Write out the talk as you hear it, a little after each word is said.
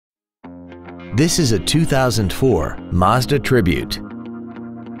This is a 2004 Mazda Tribute.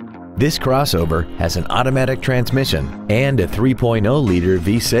 This crossover has an automatic transmission and a 3.0-liter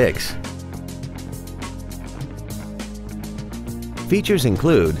V6. Features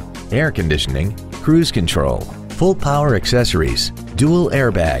include air conditioning, cruise control, full power accessories, dual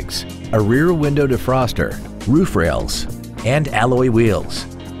airbags, a rear window defroster, roof rails, and alloy wheels.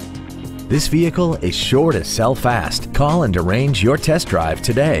 This vehicle is sure to sell fast. Call and arrange your test drive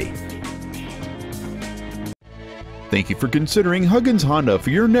today. Thank you for considering Huggins Honda for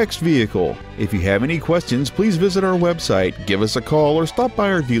your next vehicle. If you have any questions, please visit our website, give us a call, or stop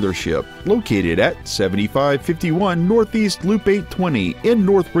by our dealership located at 7551 Northeast Loop 820 in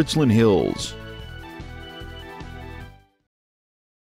North Richland Hills.